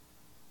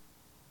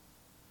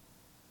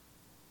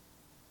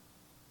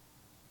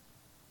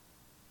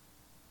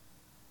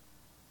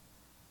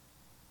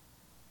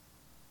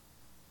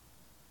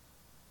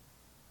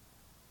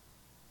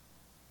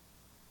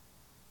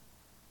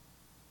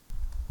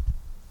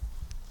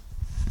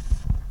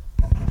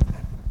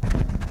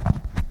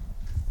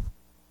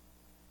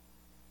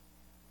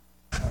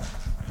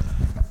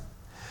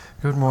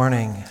Good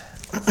morning.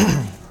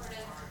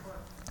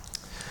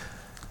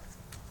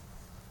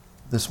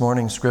 This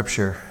morning's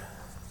scripture,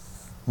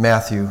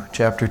 Matthew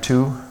chapter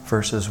 2,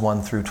 verses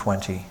 1 through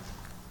 20.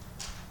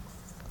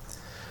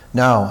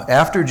 Now,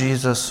 after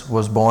Jesus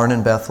was born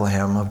in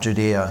Bethlehem of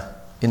Judea,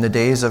 in the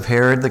days of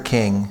Herod the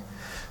king,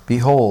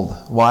 behold,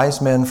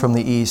 wise men from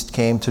the east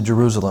came to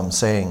Jerusalem,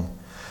 saying,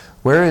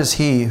 "Where is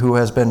he who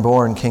has been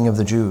born King of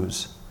the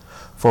Jews?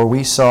 For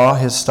we saw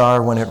his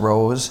star when it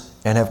rose,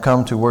 and have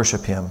come to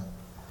worship him."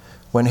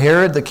 When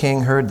Herod the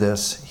king heard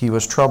this, he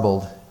was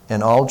troubled,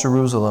 and all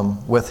Jerusalem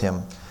with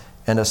him.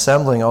 And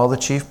assembling all the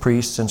chief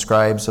priests and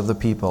scribes of the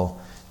people,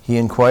 he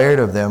inquired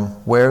of them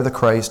where the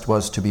Christ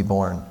was to be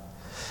born.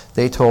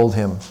 They told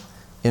him,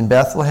 "In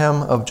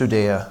Bethlehem of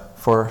Judea,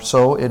 for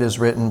so it is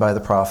written by the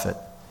prophet,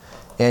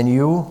 'And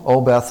you,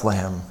 O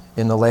Bethlehem,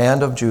 in the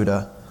land of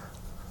Judah,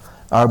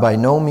 are by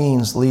no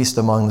means least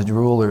among the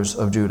rulers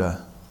of Judah.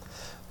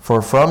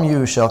 For from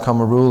you shall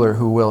come a ruler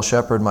who will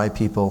shepherd my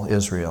people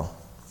Israel.'"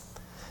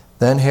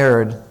 Then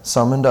Herod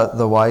summoned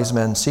the wise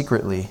men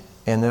secretly,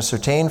 and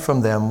ascertained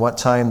from them what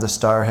time the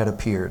star had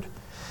appeared.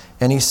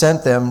 And he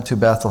sent them to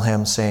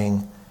Bethlehem,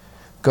 saying,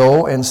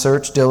 "Go and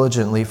search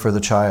diligently for the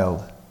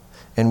child,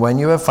 and when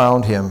you have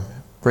found him,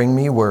 bring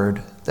me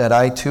word, that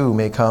I too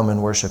may come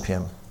and worship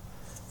him."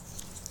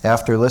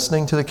 After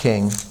listening to the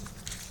king,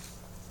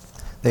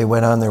 they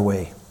went on their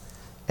way.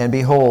 And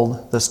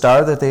behold, the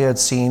star that they had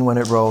seen when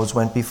it rose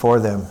went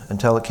before them,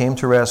 until it came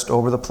to rest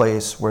over the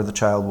place where the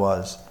child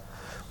was.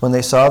 When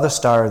they saw the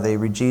star, they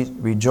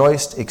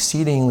rejoiced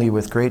exceedingly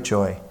with great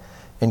joy.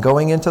 And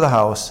going into the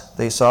house,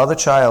 they saw the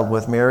child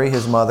with Mary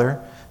his mother,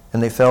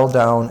 and they fell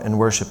down and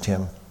worshipped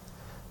him.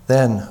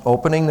 Then,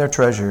 opening their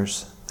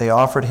treasures, they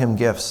offered him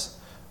gifts,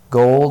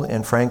 gold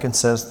and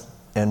frankincense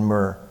and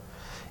myrrh.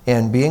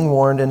 And being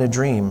warned in a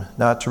dream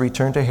not to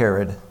return to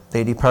Herod,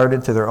 they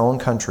departed to their own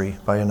country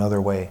by another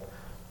way.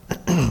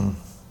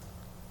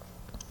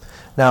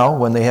 Now,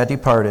 when they had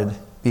departed,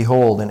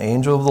 behold, an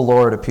angel of the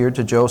Lord appeared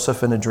to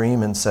Joseph in a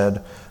dream and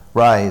said,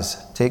 "Rise,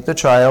 take the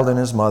child and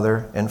his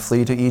mother, and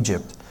flee to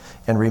Egypt,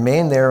 and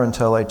remain there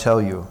until I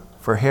tell you,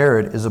 for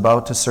Herod is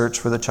about to search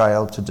for the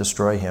child to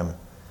destroy him."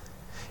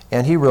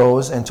 And he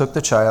rose and took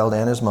the child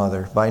and his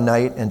mother by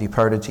night and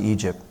departed to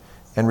Egypt,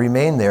 and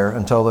remained there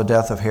until the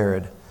death of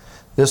Herod.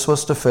 This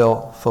was to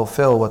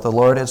fulfill what the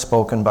Lord had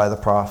spoken by the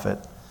prophet,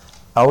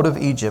 "Out of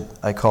Egypt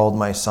I called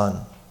my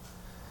son."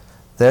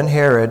 Then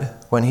Herod,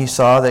 when he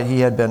saw that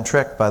he had been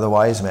tricked by the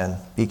wise men,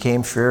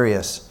 became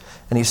furious,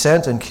 and he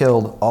sent and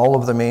killed all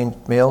of the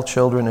male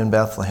children in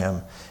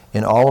Bethlehem,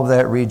 in all of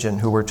that region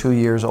who were 2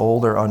 years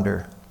old or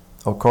under,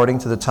 according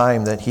to the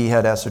time that he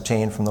had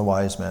ascertained from the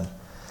wise men.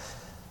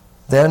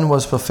 Then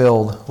was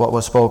fulfilled what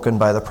was spoken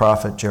by the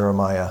prophet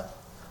Jeremiah.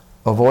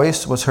 A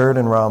voice was heard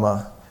in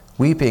Ramah,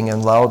 weeping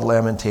and loud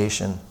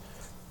lamentation.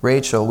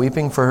 Rachel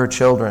weeping for her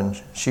children,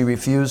 she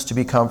refused to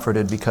be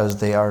comforted because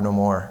they are no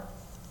more.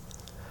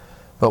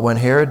 But when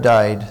Herod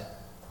died,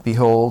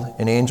 behold,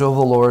 an angel of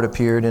the Lord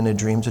appeared in a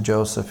dream to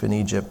Joseph in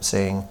Egypt,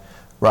 saying,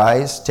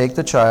 "Rise, take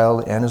the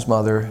child and his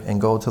mother,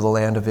 and go to the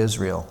land of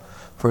Israel,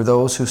 for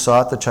those who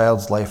sought the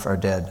child's life are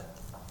dead."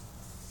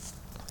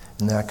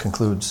 And that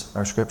concludes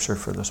our scripture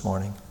for this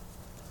morning.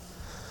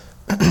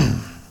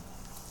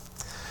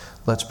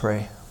 Let's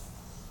pray.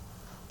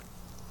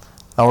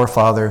 Our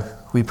Father,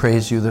 we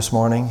praise you this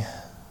morning.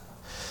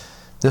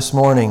 This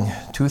morning,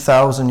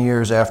 2,000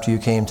 years after you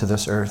came to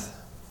this earth,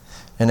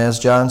 and as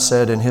John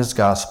said in his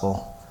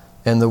gospel,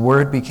 "And the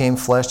Word became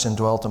flesh and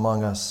dwelt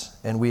among us,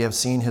 and we have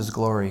seen his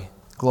glory,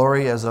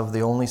 glory as of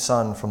the only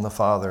Son from the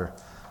Father,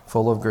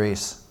 full of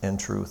grace and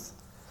truth."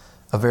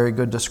 A very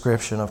good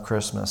description of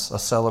Christmas, a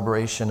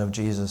celebration of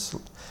Jesus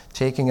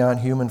taking on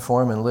human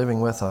form and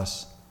living with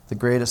us, the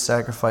greatest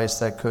sacrifice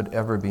that could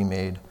ever be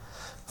made,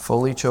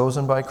 fully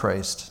chosen by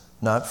Christ,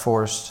 not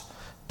forced,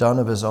 done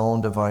of his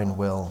own divine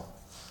will,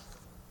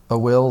 a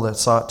will that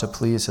sought to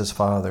please his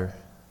Father,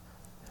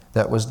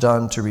 that was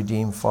done to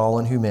redeem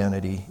fallen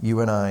humanity, you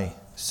and I,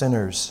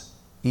 sinners,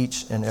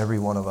 each and every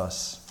one of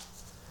us.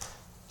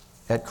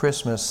 At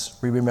Christmas,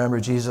 we remember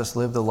Jesus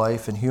lived a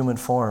life in human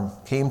form,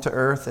 came to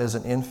earth as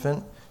an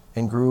infant,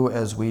 and grew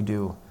as we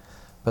do.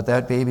 But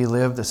that baby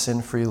lived a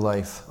sin-free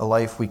life, a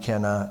life we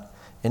cannot.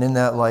 And in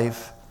that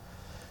life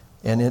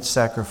and its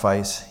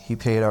sacrifice, he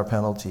paid our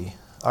penalty.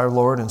 Our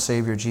Lord and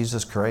Savior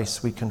Jesus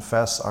Christ, we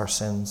confess our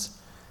sins,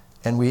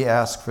 and we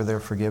ask for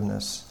their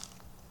forgiveness.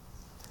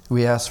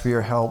 We ask for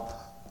your help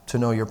to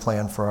know your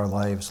plan for our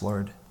lives,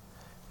 Lord.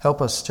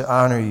 Help us to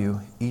honor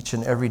you each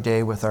and every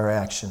day with our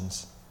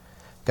actions.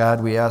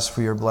 God, we ask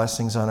for your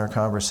blessings on our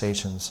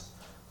conversations.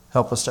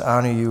 Help us to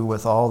honor you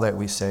with all that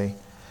we say.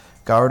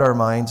 Guard our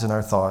minds and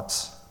our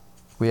thoughts.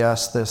 We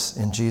ask this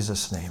in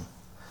Jesus' name.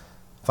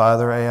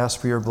 Father, I ask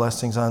for your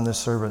blessings on this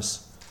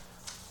service.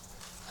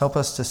 Help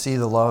us to see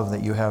the love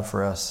that you have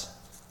for us,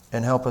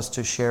 and help us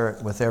to share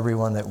it with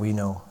everyone that we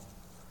know.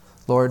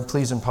 Lord,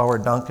 please empower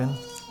Duncan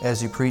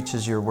as he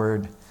preaches your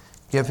word.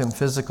 Give him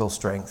physical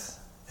strength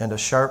and a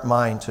sharp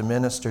mind to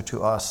minister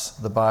to us,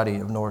 the body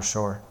of North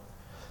Shore.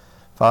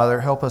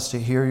 Father, help us to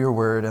hear your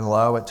word and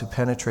allow it to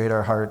penetrate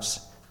our hearts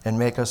and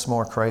make us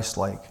more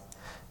Christ-like.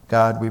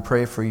 God, we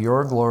pray for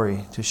your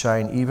glory to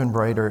shine even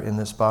brighter in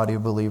this body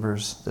of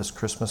believers this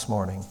Christmas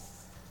morning.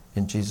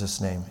 In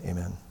Jesus' name,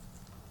 amen.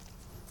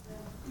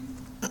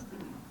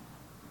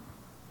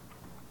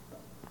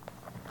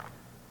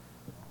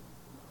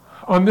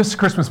 On this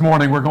Christmas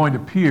morning, we're going to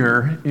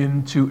peer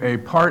into a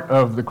part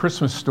of the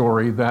Christmas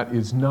story that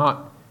is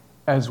not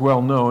as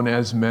well known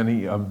as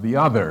many of the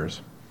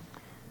others.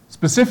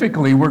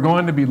 Specifically, we're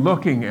going to be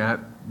looking at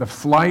the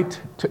flight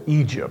to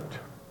Egypt,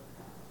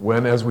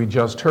 when, as we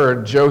just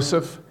heard,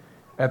 Joseph,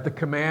 at the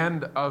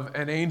command of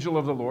an angel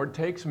of the Lord,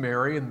 takes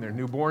Mary and their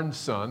newborn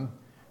son,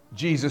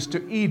 Jesus,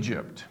 to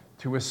Egypt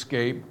to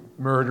escape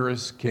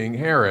murderous King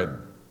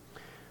Herod.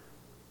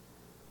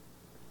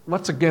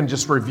 Let's again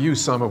just review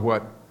some of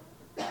what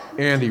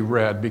Andy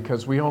read,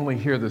 because we only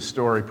hear this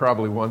story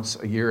probably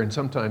once a year, and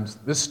sometimes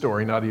this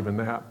story not even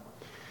that.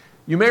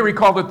 You may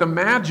recall that the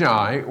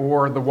Magi,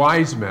 or the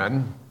wise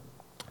men,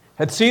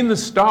 had seen the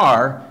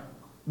star,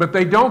 but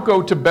they don't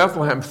go to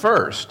Bethlehem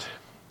first.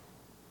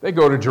 They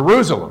go to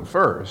Jerusalem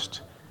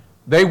first.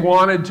 They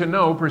wanted to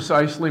know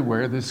precisely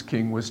where this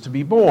king was to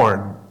be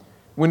born.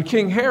 When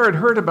King Herod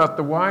heard about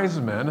the wise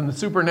men and the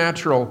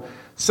supernatural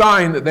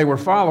sign that they were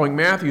following,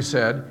 Matthew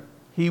said,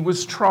 he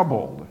was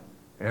troubled,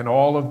 and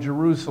all of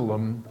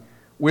Jerusalem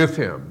with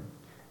him.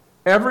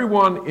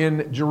 Everyone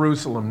in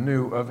Jerusalem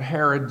knew of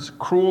Herod's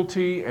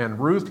cruelty and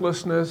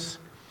ruthlessness.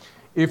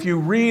 If you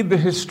read the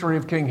history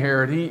of King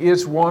Herod, he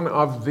is one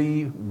of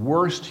the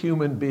worst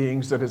human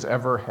beings that has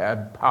ever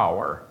had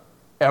power,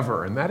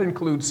 ever. And that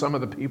includes some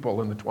of the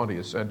people in the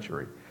 20th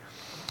century.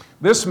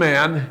 This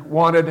man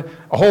wanted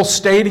a whole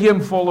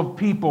stadium full of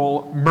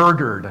people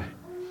murdered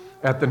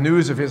at the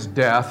news of his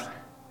death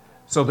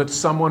so that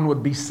someone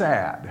would be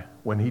sad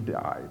when he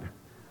died.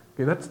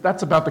 Okay,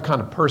 that's about the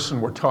kind of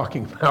person we're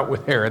talking about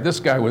with Herod.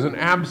 This guy was an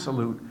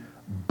absolute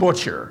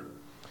butcher.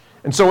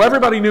 And so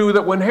everybody knew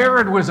that when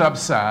Herod was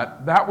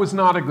upset, that was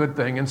not a good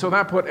thing. And so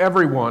that put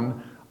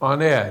everyone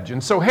on edge.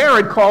 And so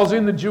Herod calls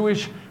in the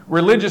Jewish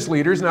religious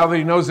leaders, now that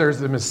he knows there's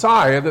the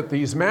Messiah that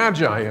these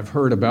Magi have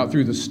heard about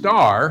through the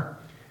star.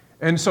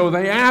 And so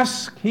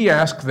he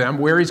asked them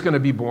where he's going to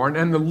be born.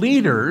 And the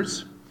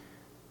leaders,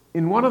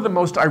 in one of the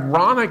most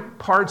ironic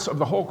parts of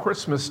the whole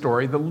Christmas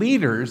story, the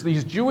leaders,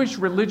 these Jewish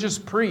religious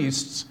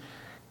priests,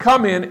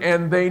 come in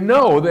and they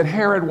know that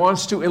Herod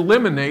wants to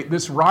eliminate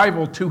this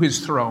rival to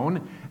his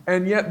throne.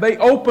 And yet they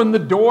open the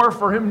door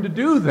for him to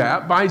do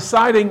that by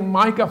citing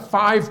Micah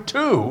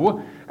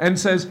 5:2 and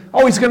says,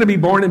 he's going to be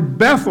born in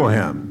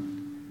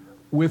Bethlehem.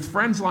 With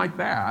friends like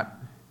that,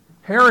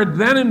 Herod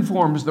then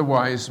informs the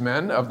wise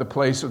men of the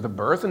place of the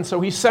birth, and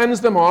so he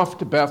sends them off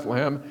to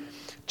Bethlehem,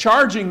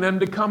 charging them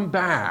to come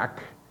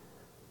back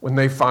when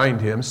they find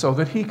him so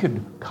that he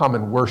could come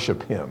and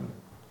worship him.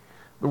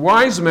 The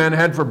wise men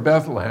head for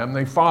Bethlehem.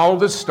 They follow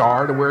the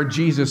star to where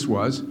Jesus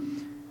was.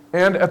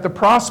 And at the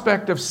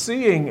prospect of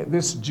seeing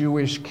this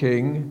Jewish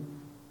king,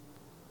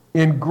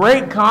 in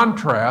great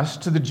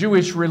contrast to the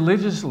Jewish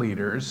religious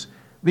leaders,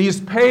 these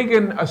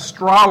pagan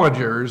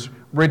astrologers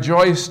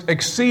rejoiced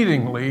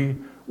exceedingly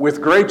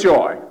with great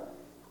joy.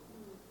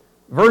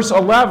 Verse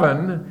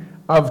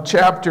 11 of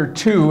chapter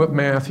 2 of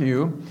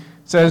Matthew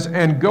says,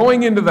 and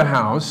going into the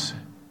house,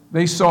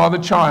 they saw the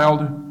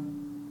child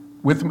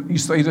with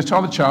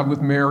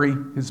Mary,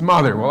 his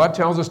mother. Well, that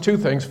tells us two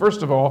things.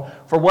 First of all,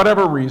 for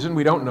whatever reason,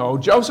 we don't know,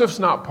 Joseph's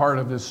not part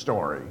of this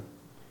story.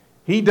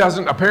 He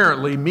doesn't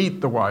apparently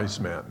meet the wise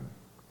men.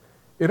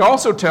 It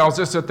also tells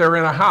us that they're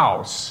in a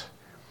house.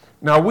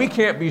 Now, we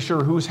can't be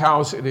sure whose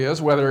house it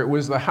is, whether it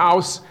was the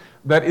house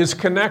that is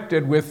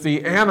connected with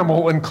the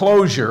animal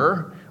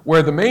enclosure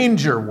where the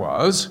manger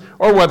was,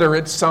 or whether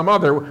it's some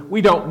other,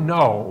 we don't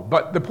know.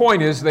 But the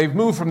point is, they've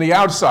moved from the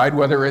outside,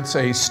 whether it's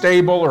a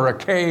stable or a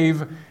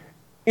cave,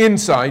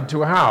 inside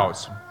to a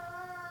house.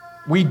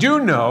 We do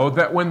know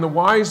that when the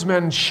wise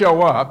men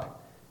show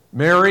up,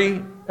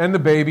 Mary and the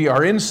baby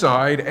are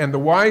inside, and the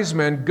wise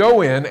men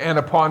go in, and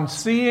upon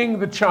seeing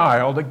the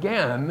child,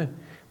 again,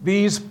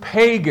 these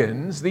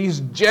pagans, these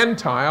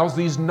Gentiles,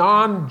 these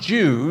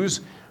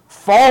non-Jews,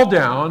 fall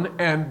down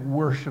and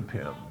worship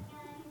him.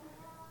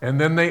 And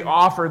then they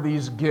offer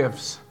these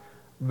gifts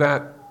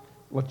that,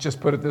 let's just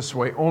put it this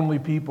way, only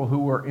people who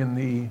were in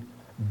the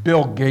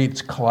Bill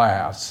Gates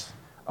class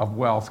of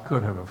wealth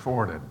could have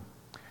afforded.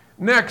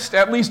 Next,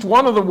 at least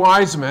one of the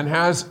wise men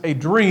has a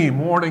dream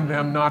warning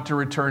them not to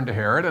return to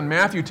Herod, and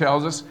Matthew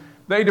tells us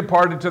they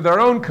departed to their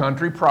own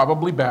country,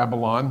 probably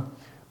Babylon,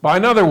 by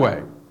another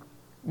way.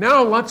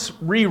 Now let's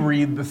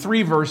reread the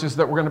three verses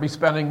that we're going to be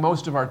spending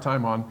most of our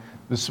time on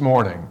this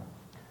morning.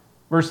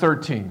 Verse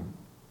 13.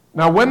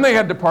 Now when they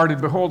had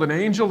departed, behold, an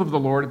angel of the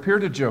Lord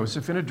appeared to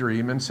Joseph in a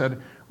dream and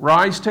said,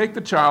 Rise, take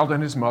the child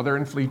and his mother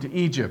and flee to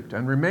Egypt,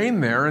 and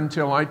remain there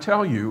until I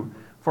tell you,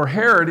 for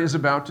Herod is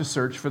about to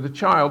search for the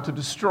child to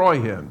destroy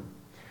him.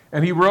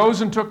 And he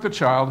rose and took the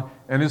child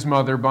and his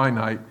mother by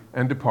night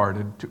and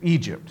departed to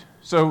Egypt.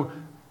 So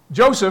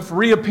Joseph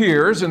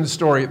reappears in the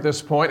story at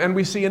this point, and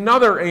we see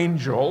another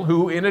angel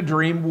who, in a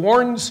dream,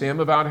 warns him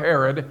about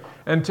Herod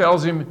and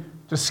tells him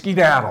to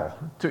skedaddle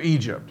to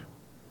Egypt.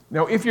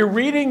 Now, if you're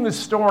reading the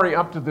story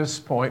up to this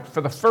point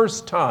for the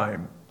first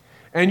time,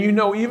 and you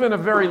know even a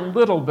very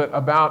little bit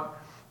about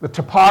the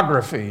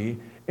topography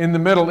in the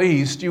Middle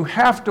East, you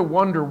have to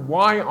wonder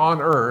why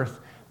on earth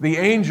the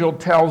angel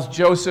tells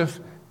Joseph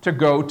to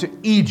go to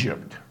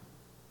Egypt.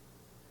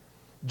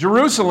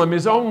 Jerusalem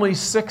is only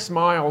 6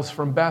 miles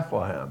from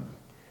Bethlehem,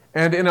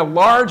 and in a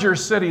larger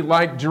city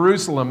like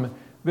Jerusalem,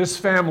 this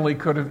family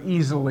could have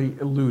easily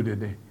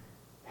eluded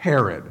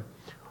Herod.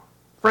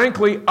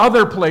 Frankly,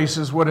 other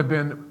places would have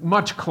been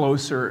much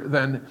closer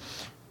than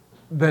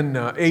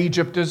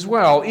Egypt as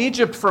well.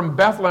 Egypt from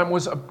Bethlehem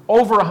was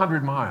over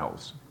 100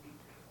 miles.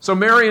 So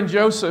Mary and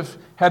Joseph,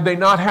 had they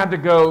not had to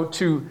go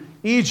to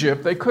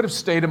Egypt, they could have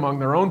stayed among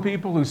their own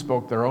people who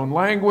spoke their own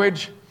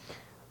language.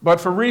 But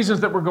for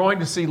reasons that we're going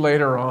to see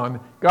later on,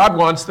 God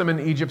wants them in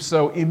Egypt,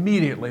 so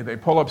immediately they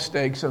pull up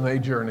stakes and they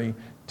journey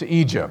to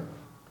Egypt.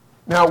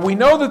 Now, we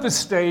know that the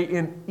stay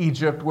in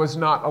Egypt was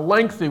not a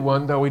lengthy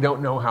one, though we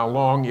don't know how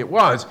long it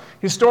was.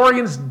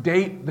 Historians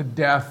date the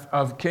death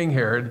of King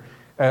Herod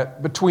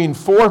between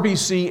 4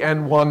 BC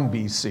and 1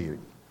 BC,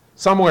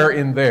 somewhere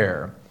in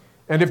there.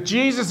 And if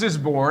Jesus is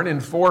born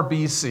in 4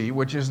 BC,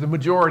 which is the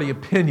majority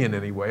opinion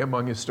anyway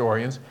among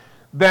historians,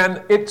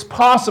 then it's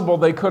possible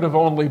they could have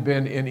only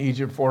been in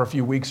Egypt for a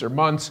few weeks or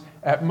months.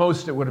 At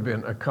most, it would have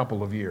been a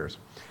couple of years.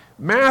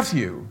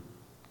 Matthew,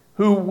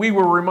 who we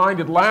were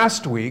reminded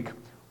last week,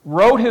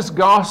 wrote his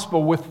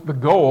gospel with the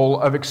goal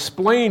of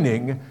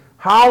explaining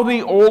how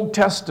the Old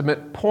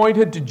Testament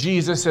pointed to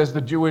Jesus as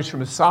the Jewish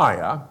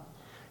Messiah.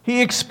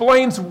 He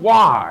explains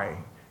why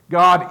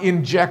God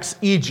injects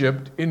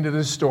Egypt into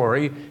the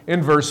story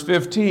in verse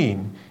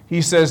 15.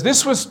 He says,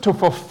 "This was to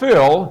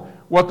fulfill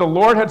what the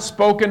Lord had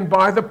spoken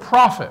by the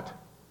prophet.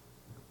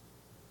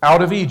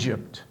 Out of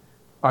Egypt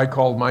I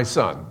called my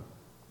son."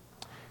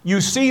 You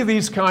see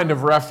these kind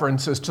of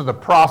references to the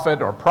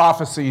prophet or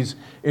prophecies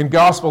in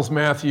Gospels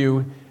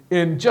Matthew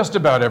in just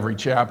about every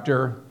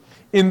chapter.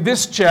 In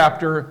this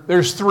chapter,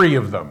 there's 3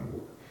 of them.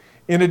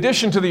 In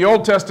addition to the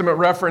Old Testament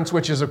reference,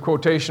 which is a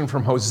quotation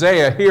from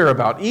Hosea here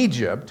about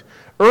Egypt,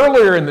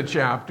 earlier in the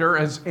chapter,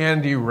 as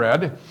Andy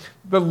read,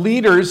 the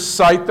leaders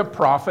cite the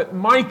prophet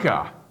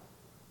Micah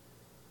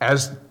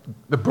as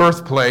the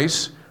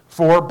birthplace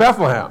for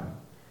Bethlehem.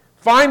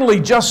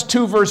 Finally, just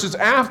 2 verses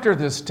after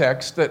this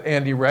text that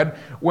Andy read,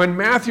 when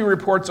Matthew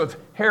reports of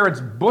Herod's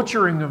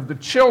butchering of the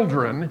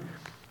children,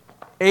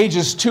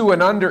 ages 2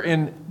 and under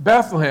in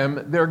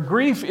Bethlehem, their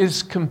grief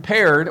is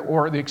compared,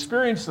 or the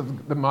experience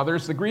of the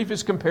mothers, the grief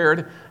is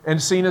compared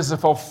and seen as a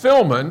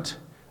fulfillment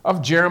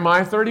of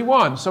Jeremiah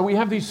 31. So we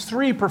have these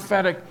 3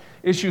 prophetic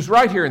issues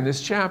right here in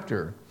this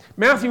chapter.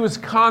 Matthew is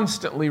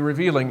constantly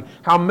revealing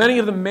how many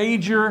of the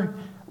major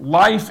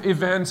life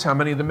events, how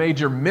many of the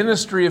major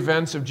ministry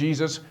events of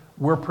Jesus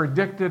were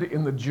predicted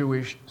in the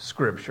Jewish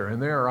scripture,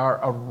 and there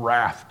are a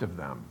raft of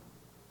them.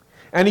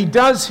 And he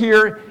does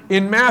here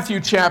in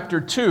Matthew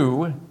chapter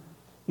 2,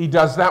 he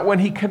does that when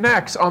he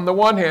connects, on the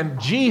one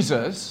hand,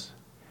 Jesus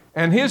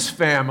and his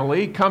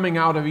family coming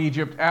out of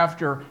Egypt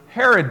after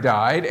Herod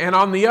died, and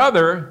on the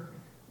other,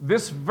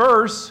 this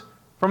verse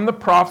from the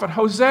prophet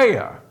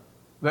Hosea,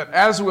 that,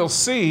 as we'll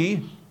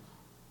see,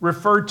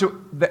 referred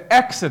to the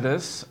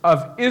exodus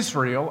of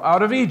Israel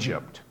out of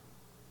Egypt.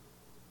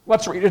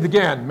 Let's read it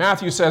again.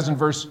 Matthew says in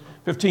verse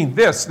 15,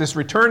 this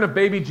return of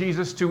baby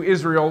Jesus to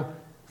Israel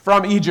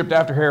from Egypt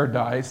after Herod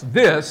dies,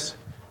 this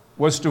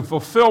was to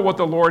fulfill what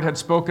the Lord had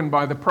spoken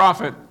by the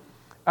prophet,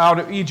 out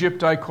of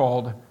Egypt I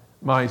called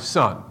my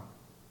son.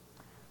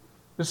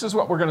 This is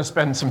what we're going to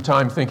spend some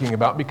time thinking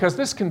about, because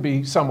this can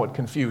be somewhat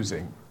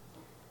confusing.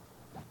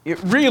 It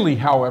really,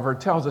 however,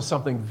 tells us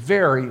something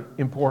very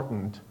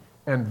important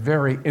and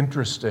very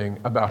interesting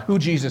about who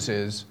Jesus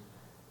is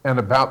and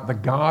about the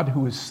God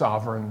who is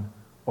sovereign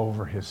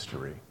over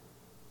history.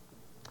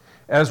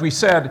 As we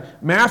said,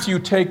 Matthew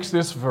takes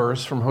this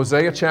verse from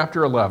Hosea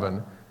chapter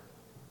 11,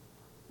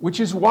 which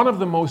is one of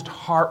the most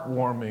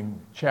heartwarming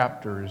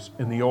chapters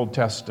in the Old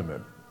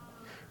Testament.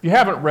 If you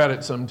haven't read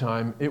it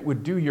sometime, it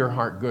would do your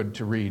heart good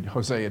to read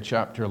Hosea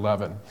chapter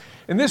 11.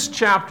 In this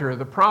chapter,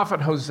 the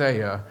prophet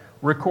Hosea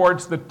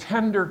records the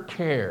tender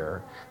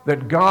care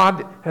that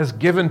God has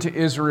given to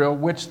Israel,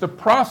 which the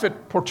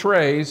prophet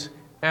portrays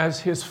as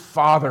his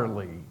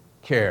fatherly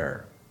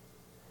care.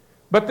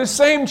 But the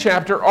same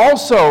chapter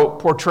also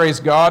portrays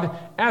God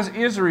as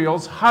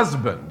Israel's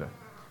husband,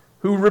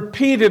 who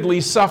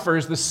repeatedly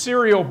suffers the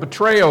serial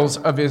betrayals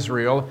of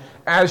Israel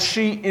as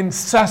she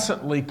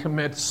incessantly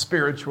commits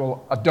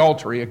spiritual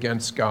adultery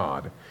against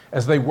God,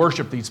 as they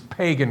worship these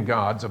pagan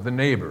gods of the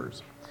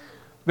neighbors.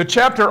 The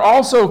chapter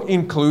also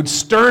includes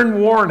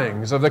stern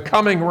warnings of the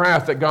coming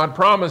wrath that God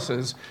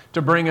promises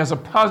to bring as a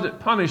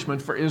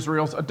punishment for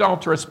Israel's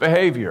adulterous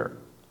behavior.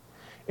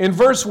 In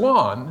verse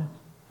 1,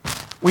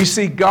 we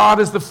see God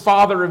as the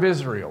father of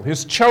Israel,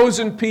 his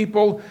chosen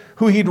people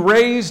who he'd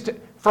raised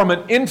from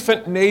an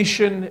infant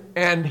nation,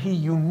 and he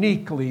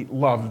uniquely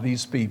loved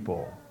these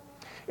people.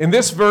 In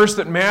this verse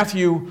that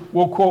Matthew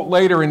will quote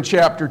later in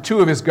chapter 2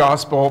 of his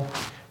gospel,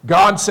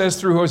 God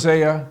says through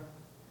Hosea,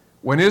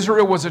 "When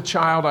Israel was a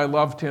child, I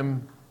loved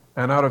him,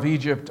 and out of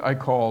Egypt I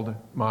called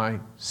my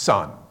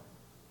son."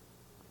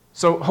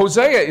 So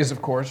Hosea is,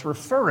 of course,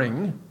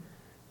 referring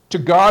to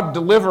God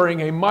delivering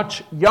a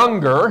much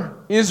younger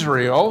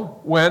Israel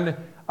when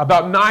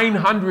about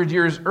 900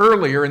 years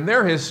earlier in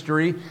their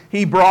history,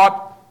 he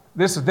brought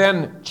this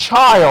then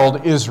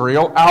child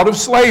Israel out of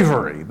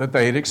slavery that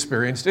they had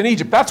experienced in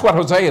Egypt. That's what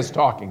Hosea is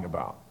talking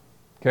about.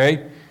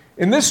 Okay?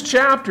 In this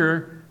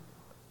chapter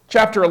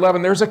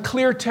 11, there's a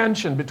clear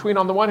tension between,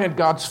 on the one hand,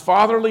 God's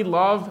fatherly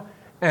love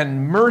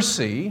and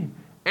mercy,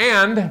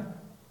 and,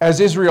 as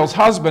Israel's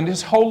husband,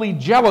 his holy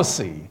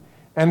jealousy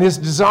and his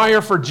desire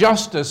for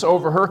justice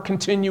over her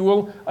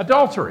continual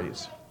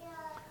adulteries.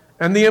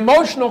 And the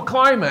emotional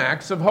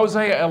climax of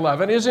Hosea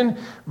 11 is in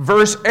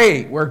verse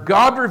 8, where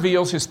God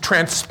reveals his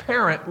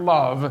transparent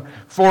love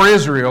for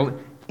Israel,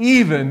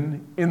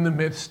 even in the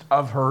midst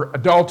of her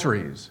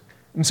adulteries.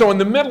 And so in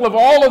the middle of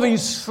all of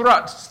these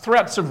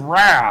threats of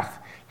wrath,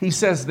 he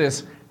says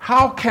this,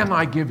 "How can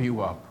I give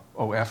you up,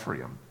 O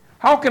Ephraim?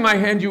 How can I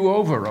hand you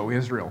over, O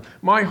Israel?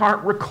 My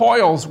heart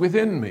recoils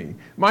within me.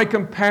 My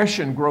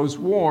compassion grows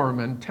warm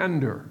and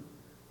tender.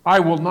 I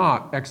will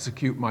not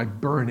execute my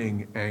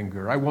burning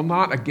anger. I will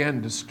not again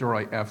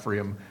destroy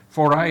Ephraim,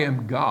 for I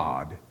am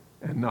God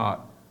and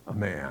not a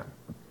man."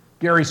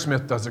 Gary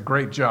Smith does a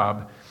great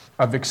job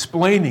of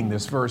explaining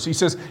this verse. He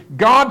says,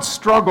 God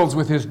struggles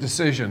with his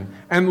decision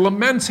and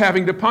laments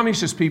having to punish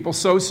his people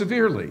so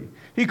severely.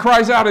 He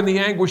cries out in the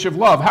anguish of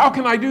love, "How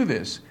can I do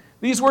this?"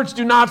 These words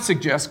do not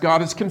suggest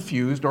God is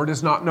confused or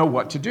does not know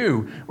what to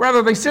do.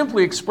 Rather, they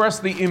simply express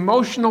the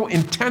emotional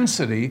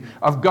intensity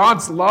of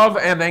God's love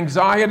and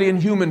anxiety in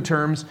human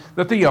terms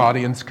that the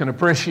audience can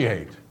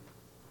appreciate.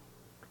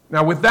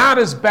 Now, with that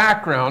as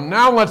background,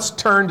 now let's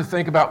turn to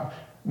think about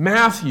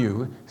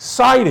Matthew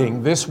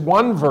citing this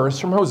one verse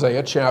from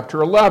Hosea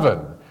chapter 11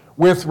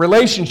 with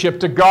relationship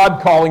to God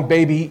calling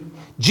baby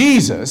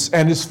Jesus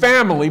and his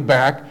family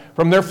back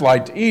from their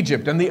flight to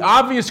Egypt. And the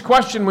obvious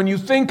question when you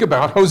think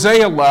about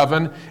Hosea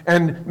 11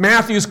 and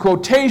Matthew's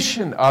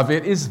quotation of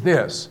it is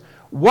this: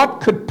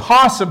 what could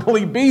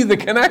possibly be the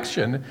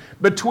connection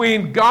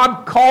between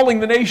God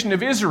calling the nation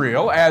of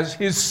Israel as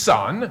his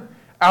son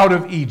out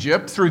of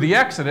Egypt through the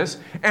Exodus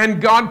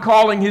and God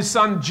calling his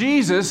son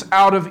Jesus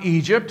out of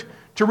Egypt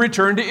to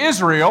return to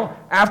Israel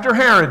after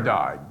Herod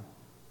died?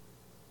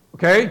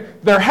 Okay?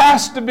 There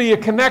has to be a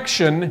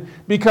connection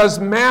because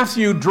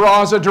Matthew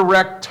draws a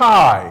direct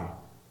tie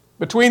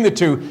between the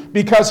two,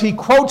 because he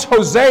quotes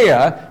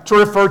Hosea to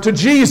refer to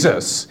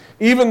Jesus,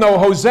 even though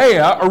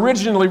Hosea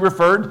originally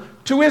referred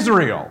to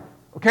Israel.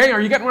 Okay? Are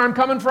you getting where I'm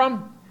coming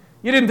from?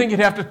 You didn't think you'd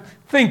have to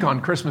think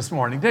on Christmas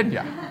morning, did you?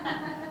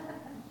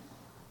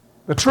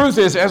 The truth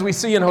is, as we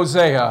see in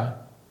Hosea,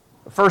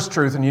 the first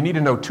truth, and you need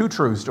to know two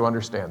truths to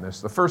understand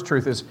this. The first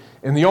truth is,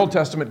 in the Old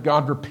Testament,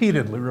 God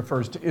repeatedly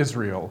refers to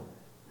Israel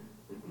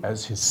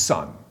as his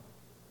son.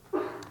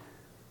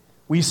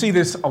 We see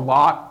this a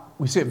lot.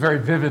 We see it very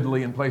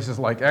vividly in places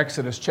like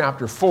Exodus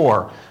chapter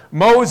 4.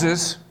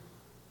 Moses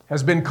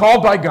has been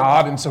called by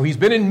God, and so he's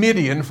been in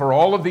Midian for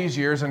all of these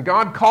years, and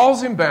God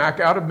calls him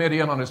back out of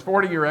Midian on his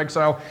 40-year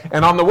exile,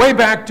 and on the way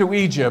back to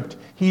Egypt,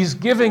 he's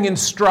giving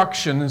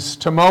instructions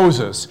to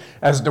Moses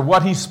as to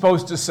what he's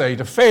supposed to say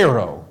to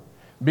Pharaoh.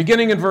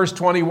 Beginning in verse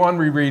 21,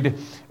 we read,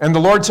 "And the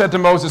Lord said to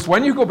Moses,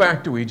 when you go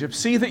back to Egypt,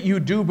 see that you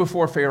do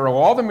before Pharaoh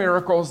all the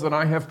miracles that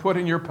I have put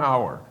in your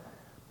power.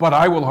 But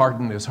I will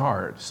harden his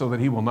heart, so that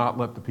he will not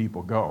let the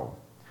people go.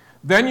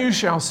 Then you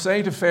shall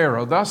say to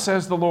Pharaoh, thus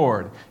says the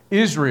Lord,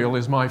 Israel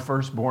is my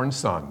firstborn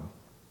son.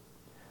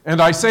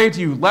 And I say to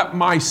you, let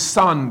my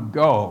son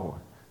go,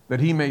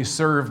 that he may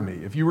serve me.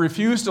 If you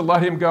refuse to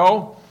let him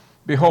go,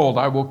 behold,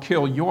 I will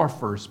kill your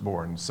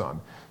firstborn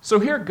son." So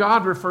here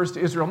God refers to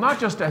Israel not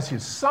just as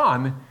his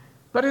son,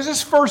 but as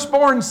his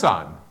firstborn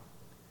son.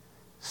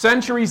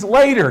 Centuries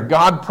later,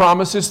 God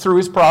promises through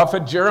his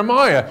prophet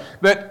Jeremiah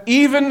that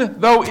even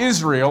though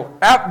Israel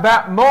at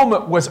that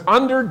moment was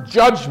under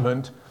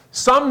judgment,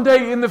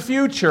 someday in the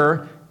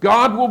future,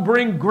 God will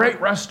bring great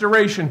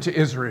restoration to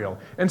Israel.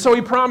 And so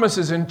he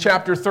promises in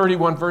chapter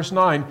 31, verse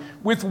 9,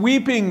 "With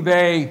weeping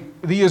they,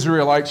 the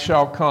Israelites,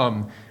 shall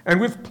come, and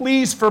with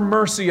pleas for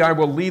mercy I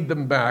will lead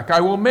them back.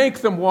 I will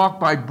make them walk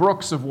by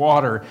brooks of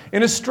water,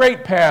 in a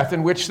straight path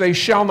in which they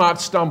shall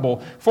not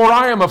stumble. For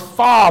I am a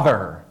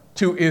father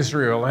to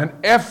Israel, and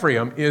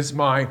Ephraim is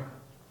my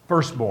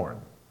firstborn."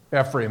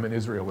 Ephraim and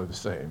Israel are the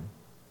same.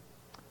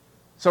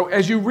 So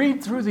as you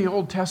read through the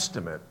Old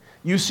Testament,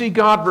 you see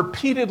God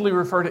repeatedly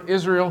refer to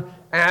Israel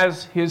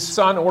as his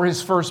son or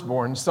his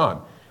firstborn son.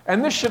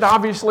 And this should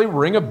obviously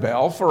ring a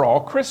bell for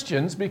all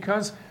Christians,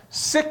 because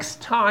 6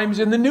 times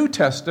in the New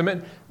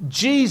Testament,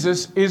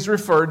 Jesus is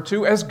referred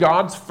to as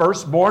God's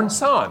firstborn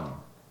son.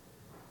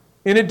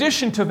 In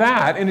addition to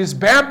that, in his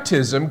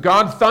baptism,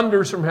 God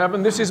thunders from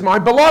heaven, "This is my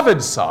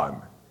beloved Son,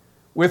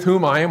 with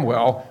whom I am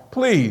well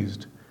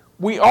pleased."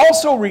 We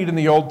also read in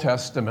the Old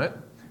Testament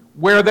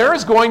where there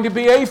is going to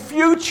be a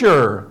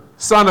future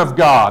Son of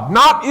God,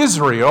 not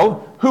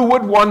Israel, who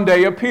would one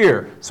day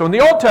appear. So in the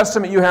Old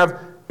Testament, you have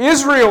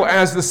Israel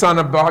as the Son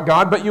of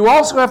God, but you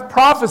also have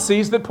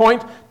prophecies that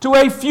point to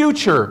a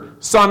future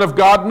Son of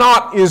God,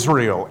 not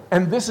Israel.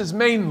 And this is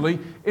mainly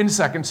in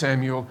 2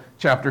 Samuel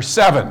chapter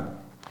 7.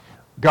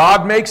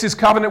 God makes his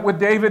covenant with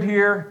David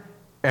here,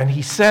 and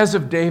he says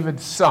of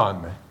David's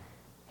son,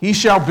 "He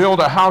shall build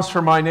a house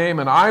for my name,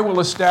 and I will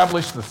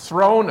establish the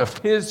throne of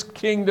his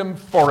kingdom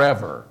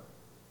forever.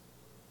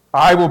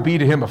 I will be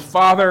to him a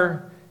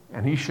father,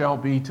 and he shall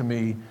be to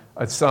me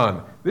a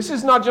son." This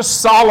is not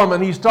just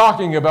Solomon he's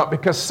talking about,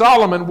 because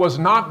Solomon was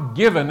not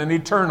given an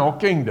eternal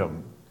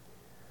kingdom.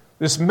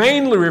 This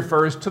mainly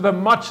refers to the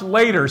much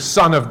later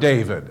son of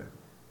David,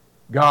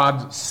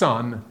 God's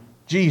son,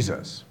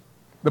 Jesus.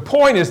 The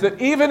point is that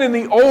even in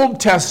the Old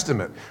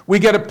Testament, we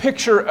get a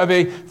picture of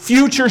a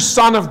future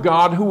Son of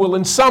God who will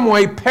in some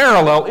way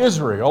parallel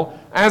Israel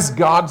as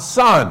God's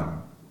Son.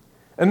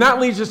 And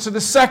that leads us to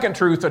the second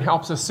truth that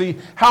helps us see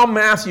how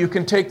Matthew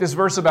can take this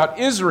verse about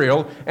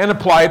Israel and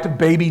apply it to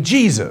baby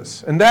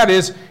Jesus. And that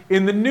is,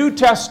 in the New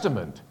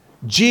Testament,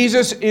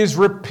 Jesus is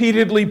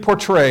repeatedly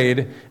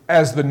portrayed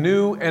as the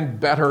new and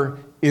better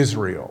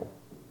Israel.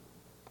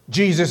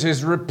 Jesus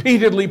is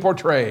repeatedly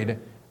portrayed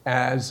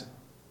as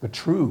the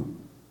true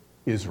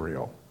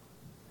Israel.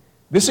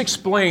 This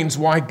explains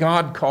why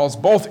God calls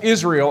both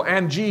Israel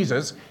and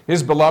Jesus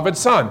his beloved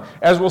Son.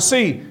 As we'll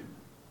see,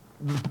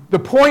 the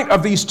point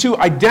of these two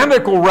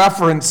identical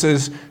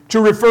references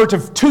to refer to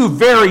two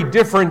very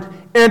different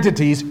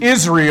entities,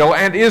 Israel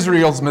and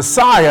Israel's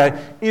Messiah,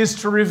 is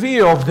to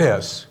reveal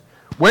this.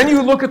 When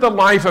you look at the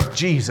life of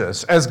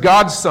Jesus as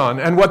God's Son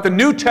and what the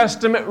New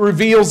Testament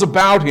reveals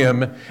about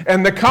him,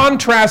 and the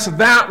contrast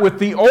that with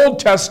the Old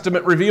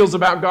Testament reveals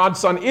about God's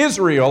Son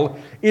Israel,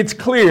 it's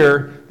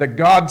clear that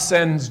God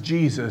sends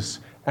Jesus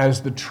as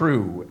the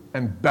true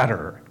and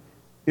better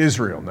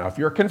Israel. Now, if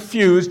you're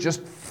confused,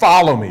 just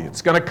follow me.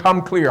 It's going to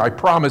come clear, I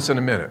promise, in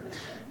a minute.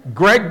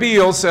 Greg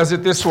Beale says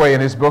it this way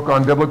in his book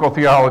on biblical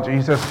theology.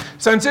 He says,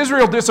 "Since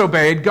Israel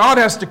disobeyed, God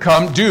has to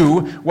come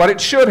do what it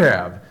should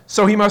have.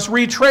 So he must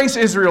retrace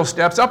Israel's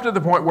steps up to the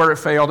point where it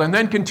failed and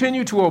then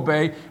continue to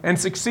obey and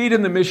succeed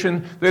in the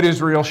mission that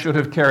Israel should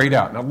have carried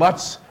out." Now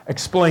let's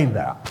explain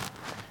that.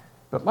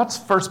 But let's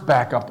first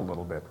back up a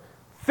little bit.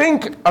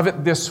 Think of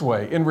it this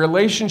way in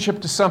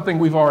relationship to something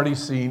we've already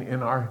seen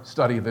in our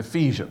study of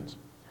Ephesians.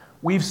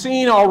 We've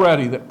seen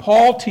already that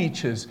Paul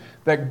teaches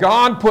that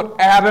God put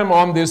Adam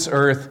on this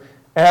earth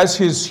as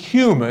his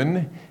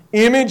human,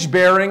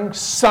 image-bearing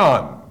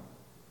son,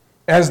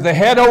 as the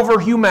head over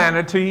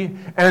humanity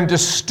and to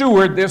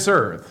steward this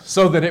earth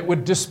so that it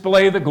would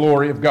display the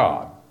glory of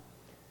God.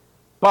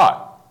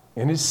 But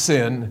in his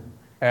sin,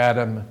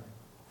 Adam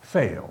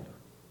failed.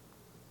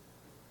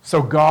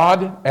 So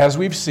God, as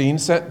we've seen,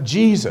 sent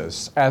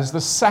Jesus as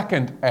the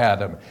second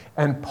Adam.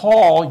 And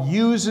Paul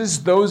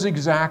uses those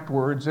exact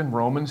words in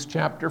Romans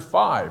chapter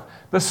 5.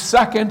 The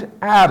second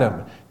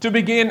Adam, to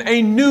begin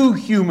a new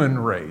human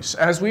race,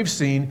 as we've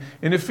seen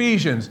in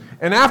Ephesians.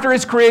 And after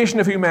his creation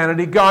of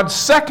humanity, God's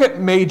second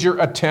major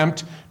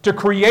attempt to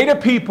create a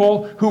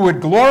people who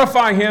would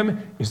glorify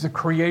him is the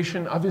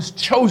creation of his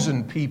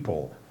chosen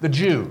people, the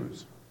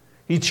Jews.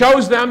 He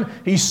chose them,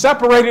 he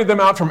separated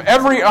them out from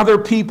every other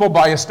people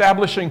by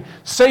establishing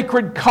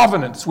sacred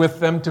covenants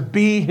with them to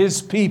be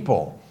his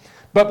people.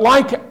 But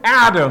like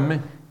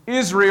Adam,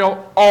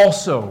 Israel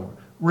also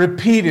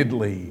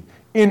repeatedly,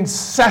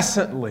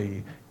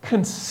 incessantly,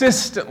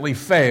 consistently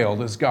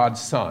failed as God's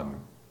son.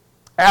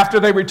 After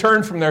they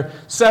returned from their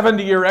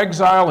 70-year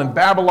exile in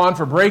Babylon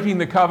for breaking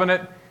the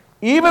covenant,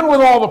 even with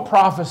all the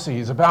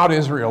prophecies about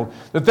Israel,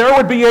 that there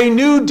would be a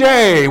new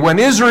day when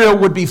Israel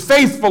would be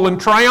faithful and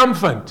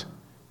triumphant,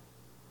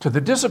 to the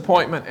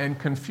disappointment and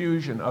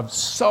confusion of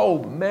so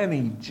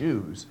many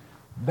Jews,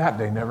 that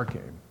day never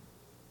came.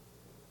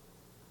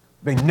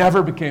 They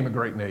never became a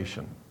great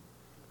nation,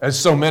 as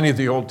so many of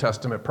the Old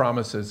Testament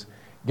promises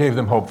gave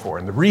them hope for.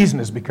 And the reason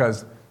is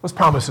because those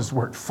promises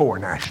weren't for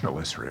national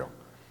Israel.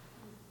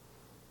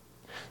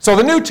 So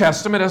the New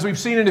Testament, as we've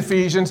seen in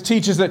Ephesians,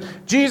 teaches that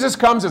Jesus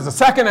comes as the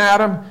second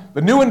Adam,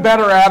 the new and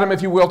better Adam,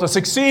 if you will, to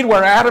succeed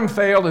where Adam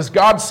failed as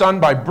God's son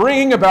by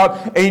bringing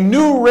about a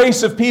new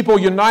race of people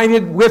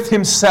united with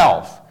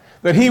himself,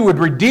 that he would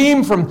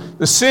redeem from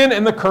the sin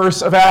and the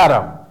curse of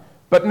Adam.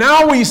 But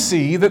now we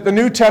see that the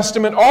New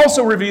Testament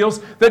also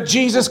reveals that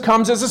Jesus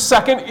comes as a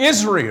second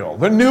Israel,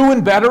 the new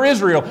and better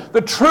Israel,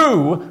 the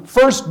true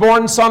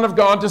firstborn Son of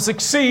God to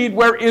succeed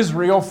where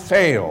Israel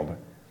failed.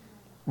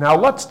 Now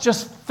let's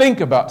just think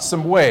about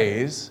some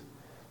ways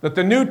that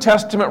the New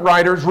Testament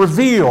writers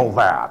reveal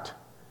that.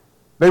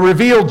 They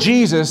reveal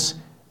Jesus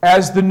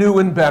as the new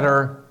and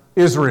better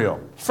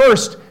Israel.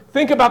 First,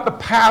 think about the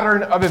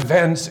pattern of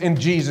events in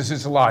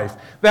Jesus' life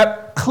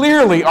that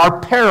clearly are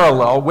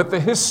parallel with the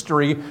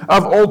history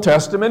of Old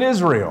Testament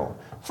Israel.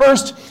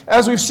 First,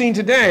 as we've seen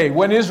today,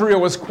 when Israel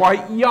was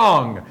quite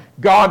young,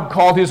 God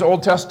called his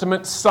Old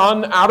Testament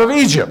son out of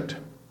Egypt.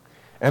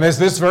 And as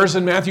this verse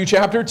in Matthew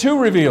chapter 2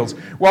 reveals,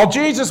 while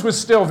Jesus was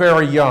still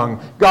very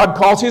young, God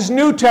calls his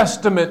New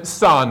Testament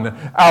son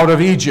out of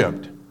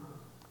Egypt.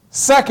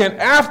 Second,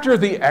 after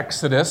the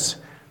Exodus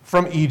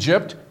from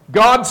Egypt,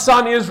 God's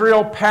son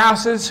Israel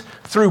passes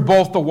through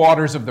both the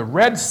waters of the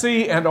Red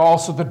Sea and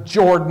also the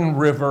Jordan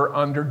River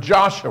under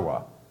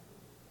Joshua.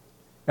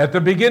 At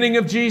the beginning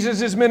of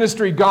Jesus'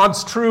 ministry,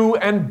 God's true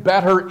and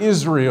better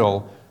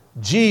Israel,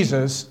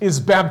 Jesus, is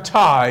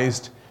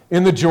baptized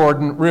in the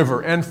Jordan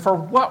River. And for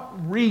what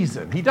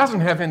reason? He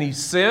doesn't have any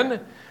sin.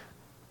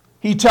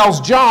 He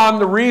tells John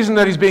the reason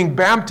that he's being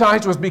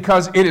baptized was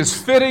because it is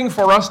fitting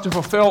for us to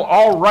fulfill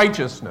all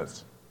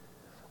righteousness.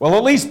 Well,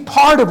 at least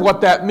part of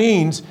what that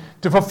means,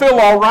 to fulfill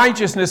all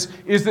righteousness,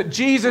 is that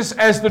Jesus,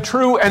 as the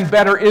true and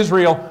better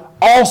Israel,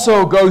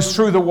 also goes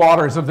through the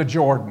waters of the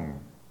Jordan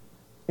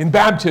in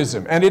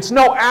baptism. And it's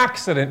no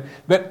accident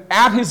that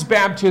at his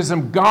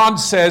baptism, God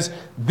says,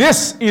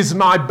 "This is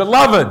my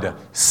beloved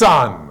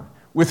Son,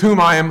 with whom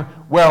I am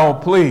well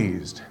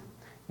pleased."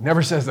 He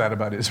never says that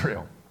about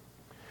Israel.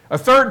 A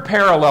third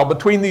parallel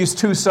between these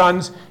two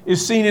sons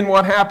is seen in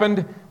what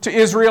happened to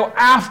Israel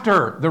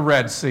after the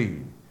Red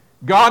Sea.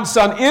 God's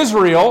son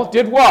Israel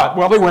did what?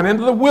 Well, they went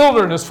into the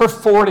wilderness for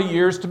 40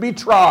 years to be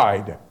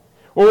tried.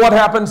 Well, what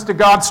happens to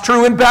God's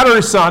true and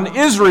better son,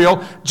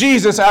 Israel,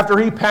 Jesus, after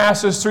he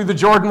passes through the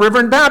Jordan River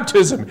in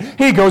baptism?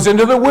 He goes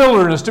into the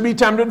wilderness to be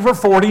tempted for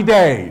 40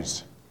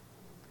 days.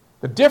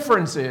 The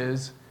difference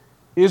is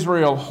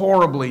Israel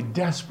horribly,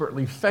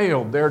 desperately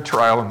failed their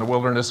trial in the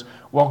wilderness,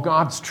 while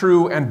God's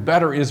true and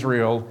better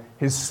Israel,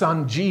 his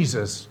son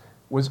Jesus,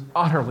 was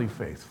utterly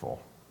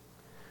faithful.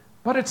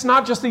 But it's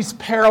not just these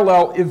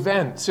parallel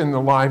events in the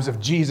lives of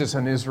Jesus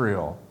and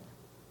Israel.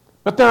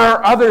 But there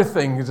are other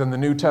things in the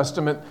New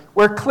Testament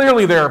where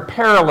clearly there are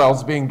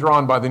parallels being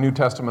drawn by the New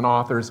Testament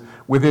authors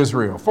with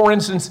Israel. For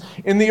instance,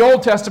 in the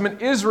Old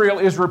Testament, Israel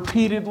is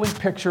repeatedly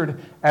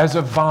pictured as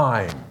a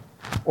vine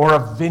or a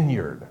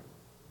vineyard.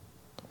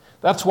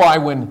 That's why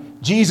when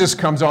Jesus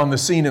comes on the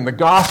scene in the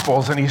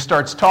Gospels and he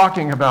starts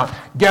talking about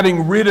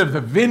getting rid of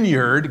the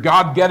vineyard,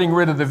 God getting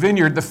rid of the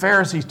vineyard, the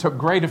Pharisees took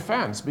great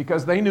offense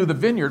because they knew the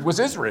vineyard was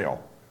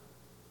Israel.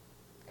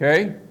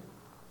 Okay?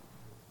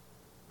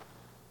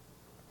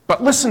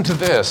 But listen to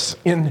this.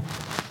 In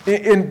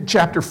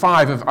chapter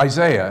 5 of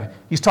Isaiah,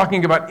 he's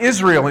talking about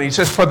Israel, and he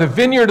says, "For the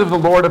vineyard of the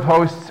Lord of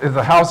hosts is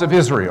the house of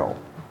Israel,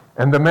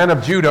 and the men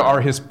of Judah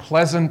are his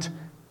pleasant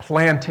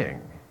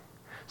planting."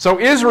 So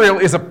Israel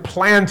is a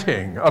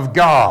planting of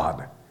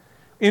God.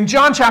 In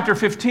John chapter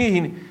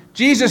 15,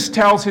 Jesus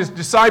tells his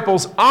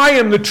disciples, "I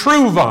am the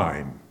true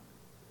vine,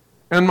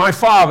 and my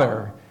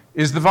Father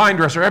is the vine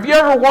dresser." Have you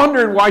ever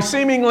wondered why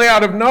seemingly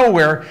out of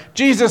nowhere,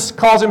 Jesus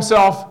calls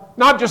himself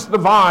not just the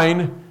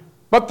vine,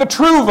 but the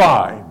true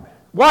vine?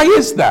 Why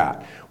is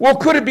that? Well,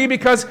 could it be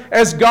because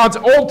as God's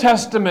Old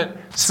Testament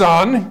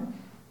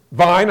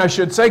vine, I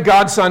should say,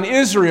 God's son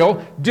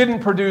Israel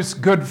didn't produce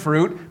good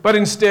fruit, but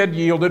instead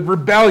yielded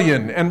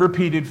rebellion and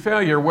repeated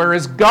failure,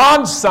 whereas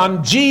God's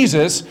son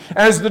Jesus,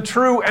 as the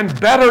true and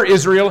better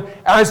Israel,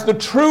 as the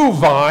true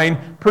vine,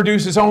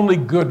 produces only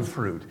good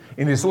fruit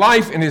in his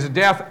life, in his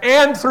death,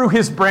 and through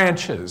his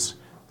branches,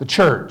 the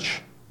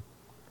church.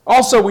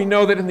 Also, we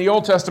know that in the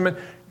Old Testament,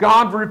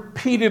 God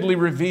repeatedly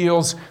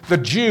reveals the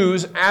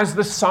Jews as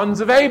the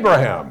sons of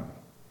Abraham.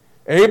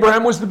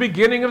 Abraham was the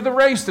beginning of the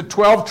race. The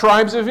 12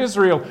 tribes of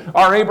Israel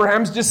are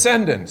Abraham's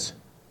descendants.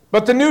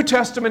 But the New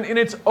Testament, in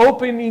its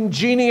opening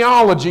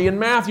genealogy in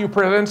Matthew,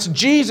 presents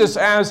Jesus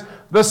as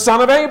the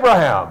son of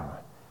Abraham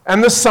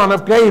and the son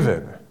of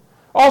David.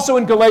 Also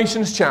in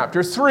Galatians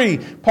chapter 3,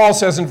 Paul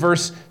says in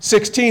verse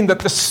 16 that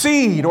the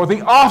seed or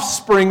the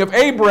offspring of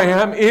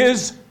Abraham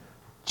is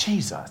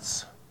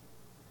Jesus.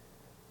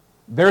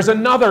 There's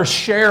another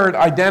shared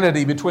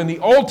identity between the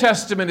Old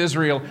Testament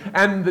Israel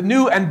and the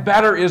new and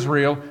better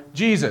Israel,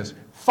 Jesus.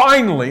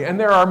 Finally, and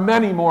there are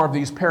many more of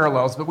these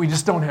parallels that we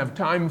just don't have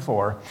time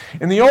for,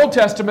 in the Old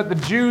Testament, the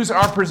Jews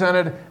are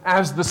presented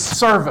as the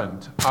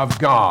servant of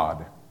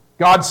God.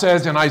 God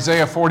says in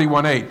Isaiah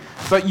 41:8,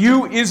 "But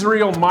you,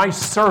 Israel, my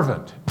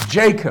servant,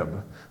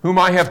 Jacob, whom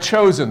I have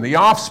chosen, the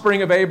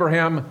offspring of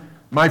Abraham,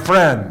 my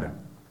friend."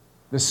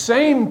 The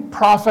same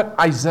prophet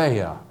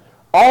Isaiah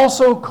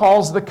also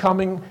calls the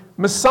coming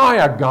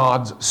Messiah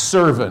God's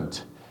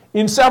servant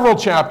in several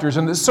chapters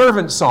in the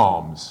servant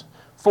Psalms,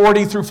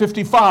 40 through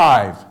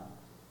 55.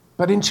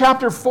 But in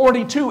chapter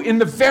 42, in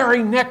the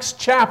very next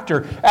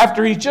chapter,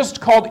 after he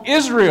just called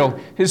Israel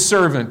his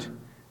servant,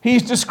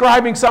 he's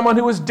describing someone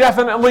who is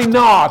definitely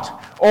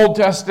not Old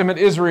Testament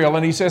Israel.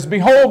 And he says,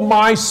 "Behold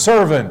my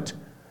servant,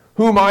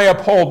 whom I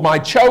uphold, my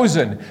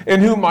chosen, in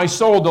whom my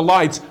soul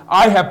delights.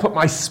 I have put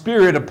my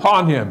spirit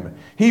upon him.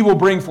 He will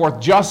bring forth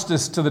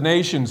justice to the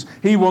nations.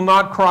 He will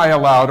not cry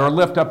aloud or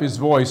lift up his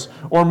voice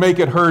or make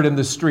it heard in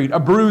the street. A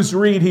bruised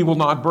reed he will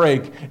not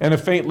break, and a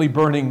faintly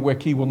burning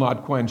wick he will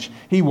not quench.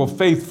 He will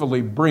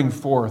faithfully bring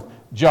forth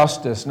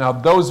justice." Now,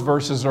 those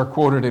verses are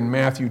quoted in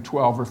Matthew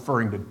 12,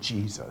 referring to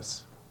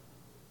Jesus.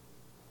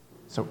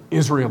 So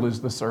Israel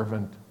is the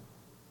servant.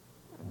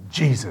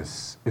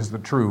 Jesus is the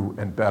true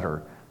and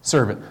better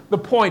servant. The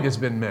point has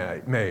been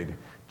made.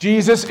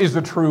 Jesus is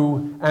the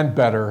true and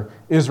better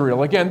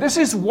Israel. Again, this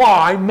is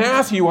why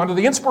Matthew, under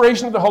the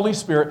inspiration of the Holy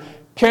Spirit,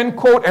 can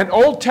quote an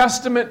Old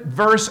Testament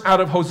verse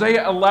out of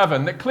Hosea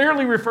 11 that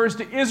clearly refers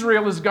to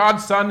Israel as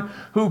God's son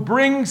who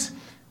brings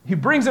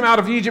him out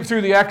of Egypt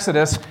through the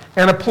Exodus,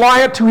 and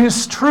apply it to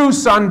his true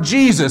son,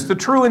 Jesus, the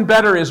true and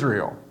better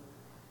Israel.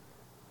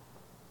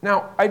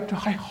 Now, I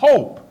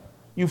hope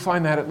you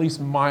find that at least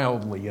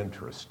mildly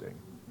interesting.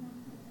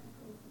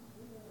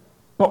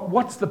 But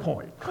what's the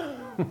point?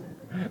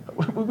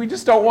 We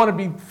just don't want to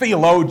be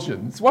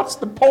theologians. What's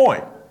the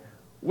point?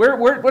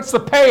 What's the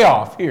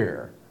payoff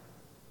here?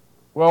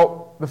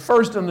 Well, the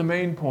first and the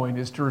main point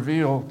is to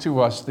reveal to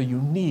us the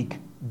unique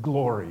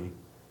glory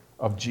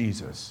of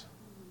Jesus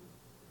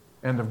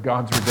and of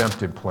God's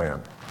redemptive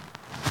plan.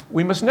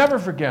 We must never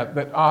forget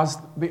that as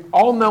the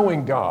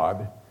all-knowing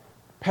God,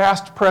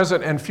 past,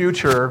 present, and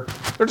future,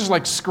 they're just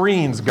like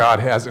screens God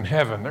has in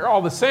heaven. They're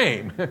all the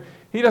same.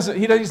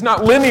 He's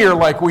not linear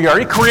like we are.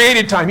 He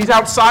created time. He's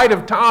outside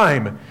of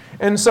time.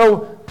 And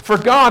so for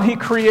God, he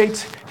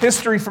creates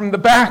history from the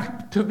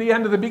back to the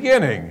end of the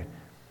beginning.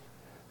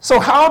 So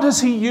how does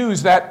he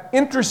use that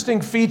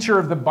interesting feature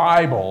of the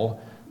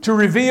Bible to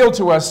reveal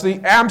to us the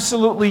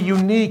absolutely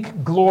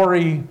unique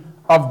glory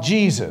of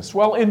Jesus?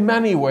 Well, in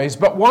many ways,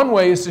 but one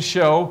way is to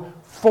show,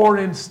 for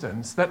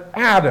instance, that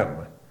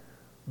Adam,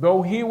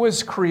 though he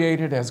was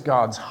created as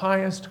God's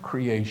highest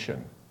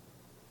creation,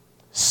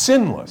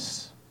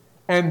 sinless,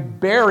 and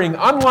bearing,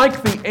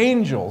 unlike the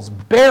angels,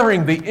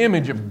 bearing the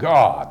image of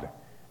God,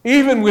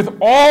 even with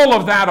all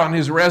of that on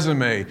his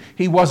resume,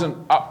 he wasn't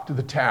up to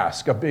the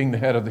task of being the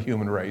head of the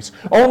human race.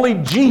 Only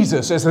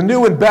Jesus, as the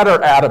new and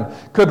better Adam,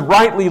 could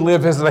rightly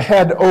live as the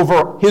head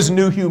over his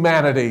new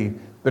humanity,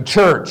 the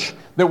church,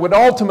 that would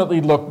ultimately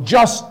look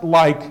just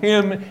like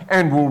him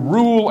and will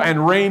rule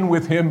and reign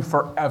with him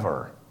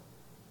forever.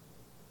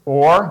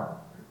 Or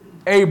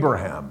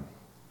Abraham.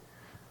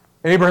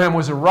 Abraham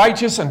was a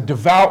righteous and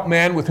devout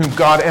man with whom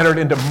God entered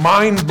into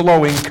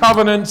mind-blowing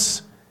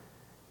covenants,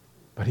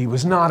 but he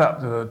was not up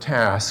to the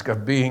task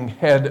of being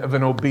head of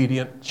an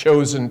obedient,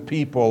 chosen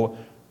people,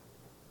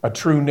 a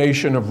true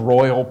nation of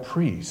royal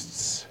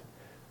priests.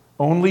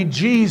 Only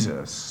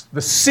Jesus,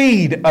 the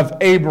seed of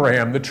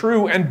Abraham, the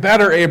true and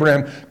better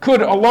Abraham,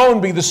 could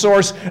alone be the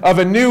source of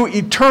a new,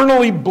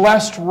 eternally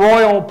blessed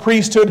royal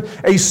priesthood,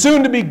 a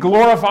soon-to-be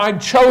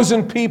glorified,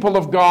 chosen people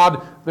of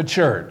God, the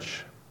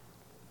church.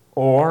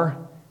 Or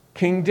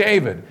King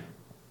David.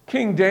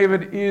 King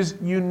David is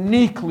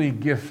uniquely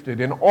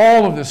gifted in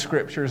all of the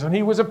scriptures, and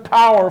he was a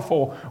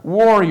powerful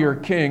warrior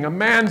king, a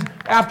man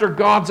after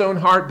God's own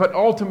heart, but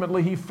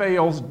ultimately he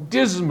fails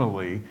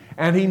dismally,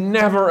 and he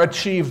never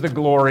achieved the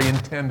glory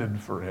intended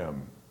for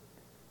him.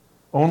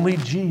 Only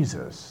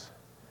Jesus,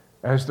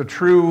 as the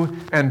true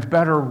and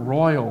better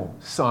royal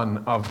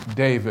son of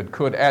David,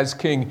 could, as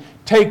king,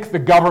 take the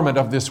government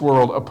of this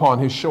world upon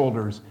his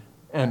shoulders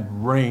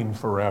and reign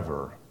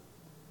forever.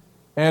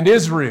 And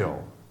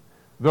Israel,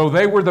 though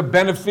they were the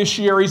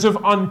beneficiaries of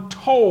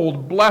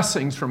untold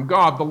blessings from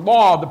God, the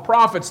law, the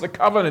prophets, the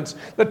covenants,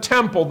 the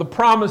temple, the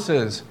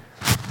promises,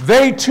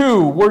 they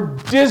too were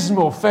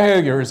dismal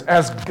failures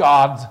as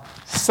God's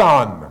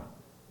son.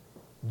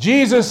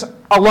 Jesus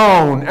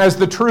alone, as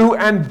the true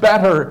and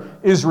better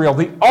Israel,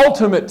 the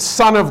ultimate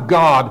Son of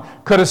God,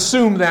 could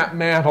assume that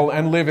mantle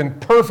and live in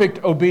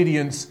perfect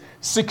obedience,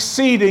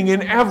 succeeding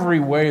in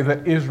every way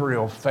that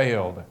Israel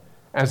failed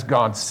as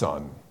God's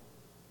son.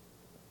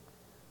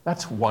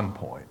 That's one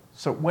point.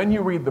 So when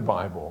you read the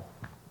Bible's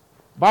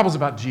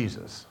about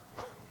Jesus.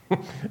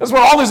 That's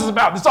what all this is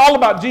about. It's all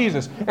about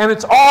Jesus. And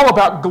it's all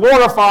about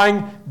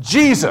glorifying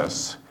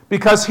Jesus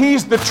because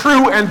he's the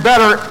true and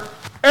better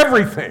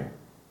everything.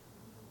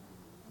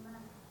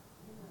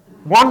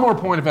 One more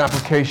point of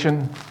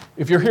application.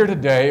 If you're here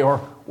today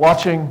or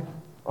watching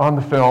on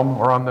the film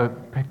or on the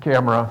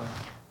camera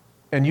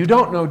and you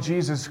don't know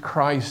Jesus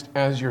Christ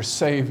as your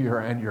Savior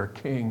and your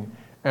King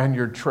and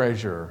your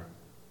treasure,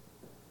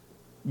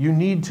 you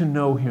need to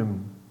know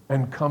him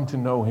and come to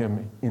know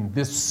him in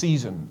this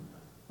season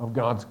of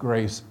God's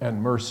grace and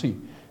mercy.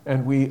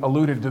 And we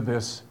alluded to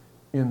this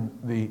in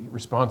the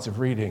responsive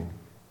reading.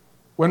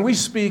 When we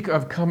speak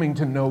of coming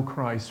to know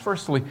Christ,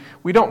 firstly,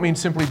 we don't mean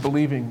simply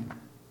believing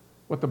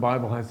what the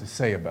Bible has to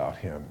say about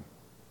him.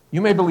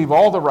 You may believe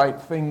all the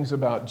right things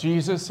about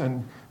Jesus,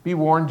 and be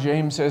warned,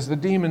 James says, the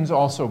demons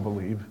also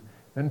believe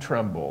and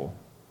tremble.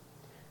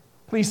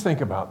 Please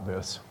think about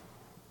this.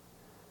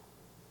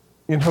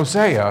 In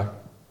Hosea,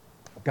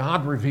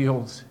 God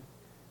reveals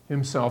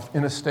himself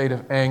in a state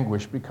of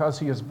anguish because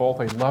he is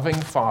both a loving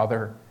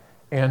father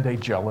and a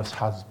jealous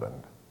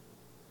husband.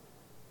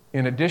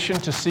 In addition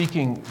to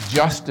seeking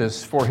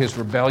justice for his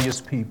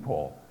rebellious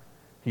people,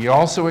 he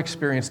also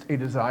experienced a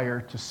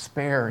desire to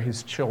spare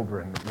his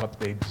children what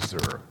they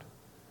deserved.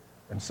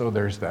 And so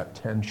there's that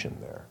tension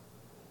there.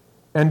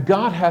 And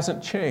God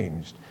hasn't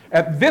changed.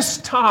 At this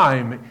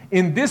time,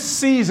 in this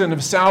season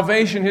of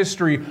salvation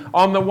history,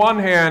 on the one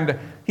hand,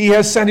 He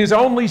has sent his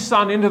only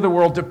Son into the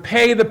world to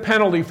pay the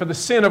penalty for the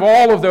sin of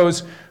all of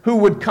those who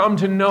would come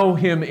to know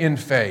him in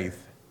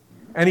faith.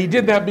 And he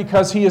did that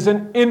because he is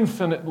an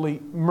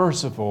infinitely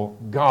merciful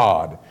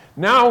God.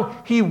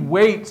 Now he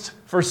waits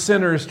for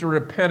sinners to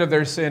repent of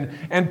their sin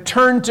and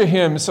turn to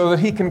him so that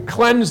he can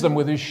cleanse them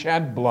with his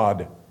shed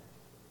blood,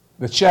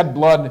 the shed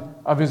blood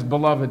of his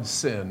beloved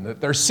Son,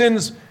 that their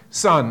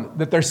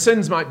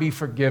sins might be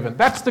forgiven.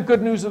 That's the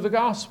good news of the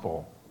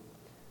gospel.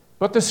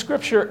 But the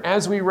scripture,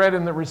 as we read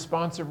in the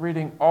responsive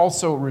reading,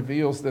 also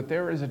reveals that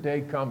there is a day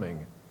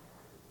coming,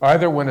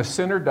 either when a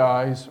sinner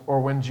dies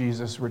or when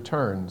Jesus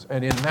returns.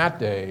 And in that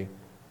day,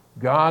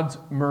 God's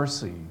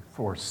mercy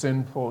for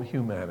sinful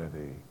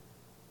humanity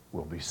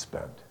will be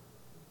spent.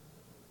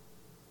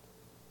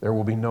 There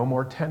will be no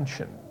more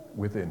tension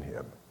within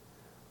him.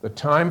 The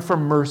time for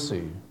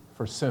mercy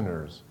for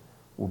sinners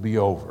will be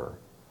over,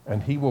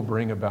 and he will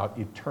bring about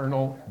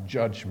eternal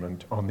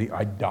judgment on the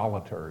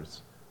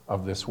idolaters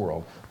of this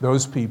world,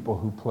 those people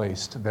who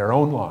placed their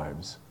own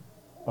lives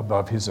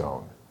above his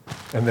own.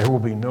 And there will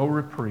be no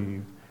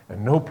reprieve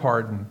and no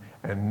pardon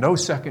and no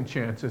second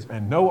chances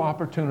and no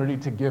opportunity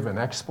to give an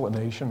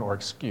explanation or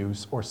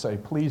excuse or say,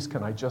 please,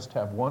 can I just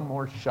have one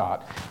more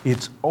shot?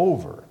 It's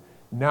over.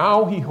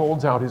 Now he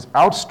holds out his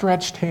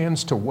outstretched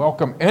hands to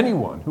welcome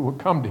anyone who would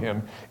come to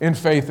him in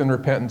faith and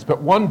repentance. But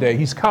one day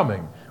he's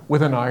coming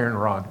with an iron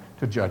rod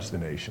to judge the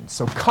nations.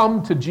 So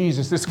come to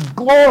Jesus, this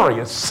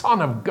glorious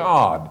Son of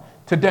God,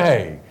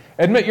 today.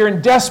 Admit you're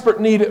in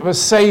desperate need of a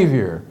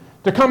Savior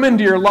to come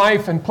into your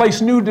life and place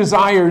new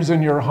desires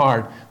in your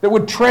heart that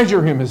would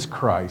treasure him as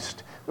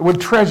Christ, that would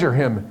treasure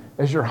him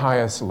as your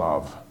highest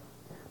love.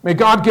 May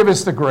God give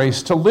us the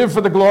grace to live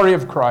for the glory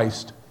of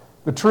Christ,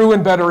 the true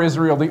and better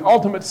Israel, the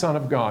ultimate Son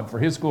of God, for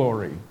his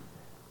glory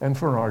and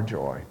for our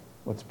joy.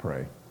 Let's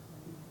pray.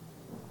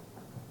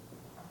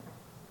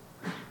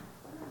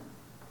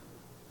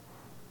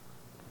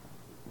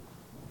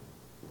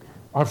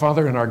 Our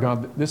Father and our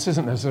God, this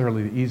isn't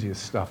necessarily the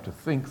easiest stuff to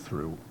think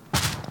through,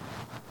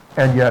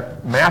 and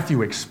yet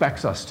Matthew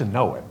expects us to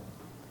know it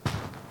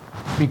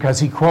because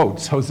he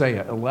quotes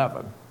Hosea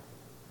 11.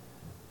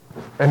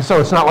 And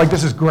so it's not like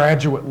this is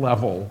graduate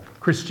level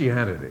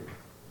Christianity.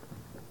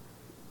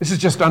 This is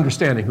just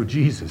understanding who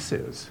Jesus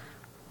is.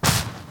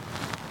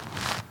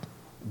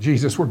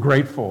 Jesus, we're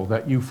grateful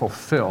that you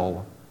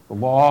fulfill the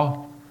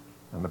law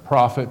and the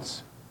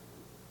prophets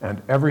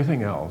and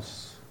everything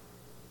else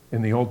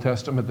in the Old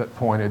Testament that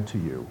pointed to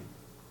you.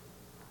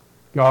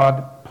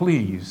 God,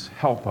 please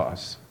help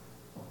us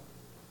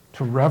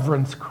to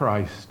reverence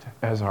Christ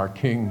as our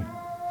King,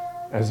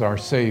 as our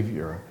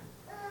Savior,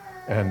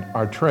 and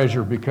our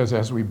treasure, because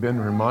as we've been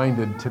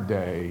reminded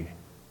today,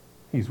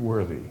 he's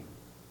worthy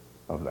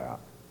of that.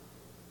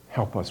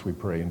 Help us, we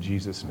pray, in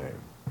Jesus'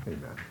 name.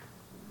 Amen.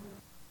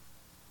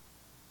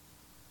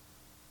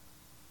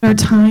 Our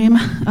time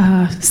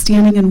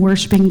standing and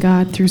worshiping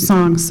God through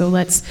song. So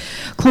let's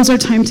close our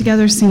time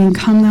together singing,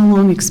 Come Thou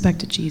Long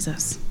Expected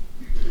Jesus.